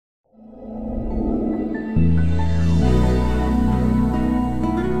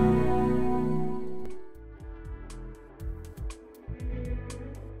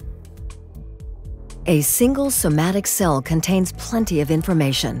A single somatic cell contains plenty of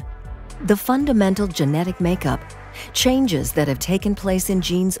information. The fundamental genetic makeup, changes that have taken place in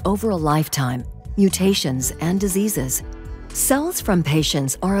genes over a lifetime, mutations and diseases. Cells from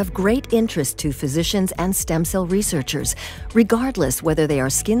patients are of great interest to physicians and stem cell researchers, regardless whether they are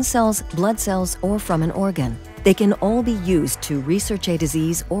skin cells, blood cells, or from an organ. They can all be used to research a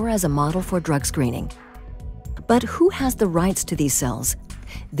disease or as a model for drug screening. But who has the rights to these cells?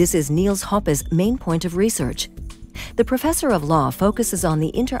 This is Nils Hoppe's main point of research. The professor of law focuses on the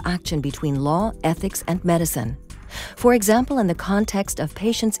interaction between law, ethics, and medicine. For example, in the context of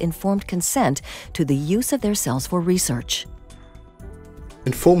patients' informed consent to the use of their cells for research.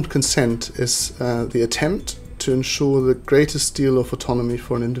 Informed consent is the attempt to ensure the greatest deal of autonomy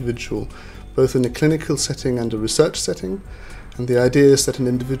for an individual, both in a clinical setting and a research setting. And the idea is that an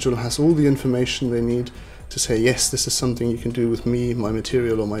individual has all the information they need to say, yes, this is something you can do with me, my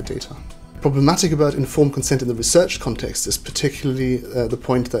material, or my data. Problematic about informed consent in the research context is particularly the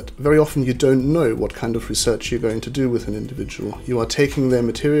point that very often you don't know what kind of research you're going to do with an individual. You are taking their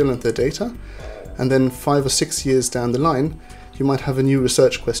material and their data, and then 5 or 6 years down the line, you might have a new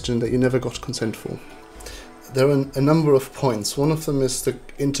research question that you never got consent for. There are a number of points. One of them is the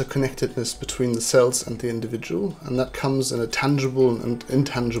interconnectedness between the cells and the individual, and that comes in a tangible and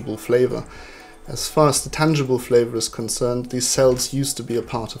intangible flavor. As far as the tangible flavor is concerned, these cells used to be a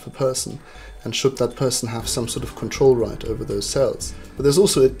part of a person, and should that person have some sort of control right over those cells. But there's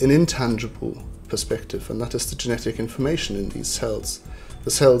also an intangible perspective, and that is the genetic information in these cells.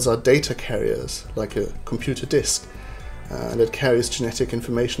 The cells are data carriers, like a computer disk, and it carries genetic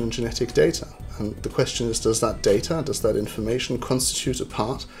information and genetic data. And the question is, does that data, does that information constitute a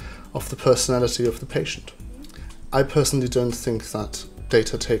part of the personality of the patient? I personally don't think that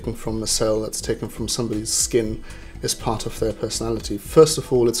data taken from a cell that's taken from somebody's skin is part of their personality. First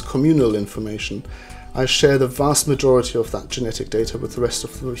of all, it's communal information. I share the vast majority of that genetic data with the rest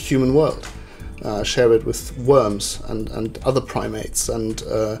of the human world. I share it with worms and other primates, and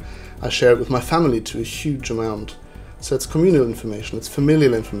I share it with my family to a huge amount. So it's communal information, it's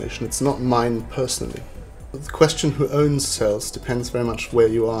familial information, it's not mine personally. The question who owns cells depends very much where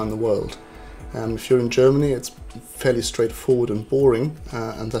you are in the world. If you're in Germany, it's fairly straightforward and boring,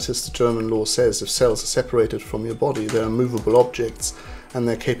 and that is the German law says if cells are separated from your body, they are movable objects and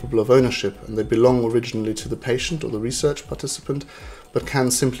they're capable of ownership, and they belong originally to the patient or the research participant, but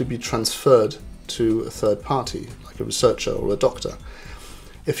can simply be transferred to a third party, like a researcher or a doctor.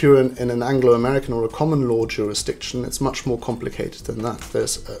 If you're in an Anglo-American or a common law jurisdiction, it's much more complicated than that.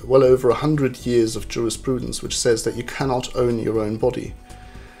 There's well over 100 years of jurisprudence which says that you cannot own your own body.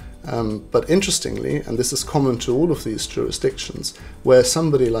 But interestingly, and this is common to all of these jurisdictions, where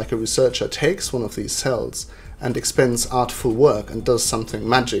somebody like a researcher takes one of these cells and expends artful work and does something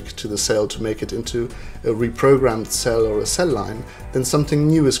magic to the cell to make it into a reprogrammed cell or a cell line, then something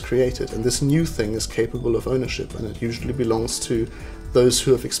new is created, and this new thing is capable of ownership, and it usually belongs to those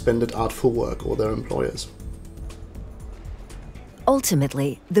who have expended artful work or their employers.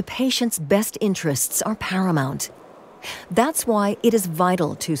 Ultimately, the patient's best interests are paramount. That's why it is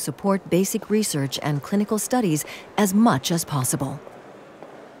vital to support basic research and clinical studies as much as possible.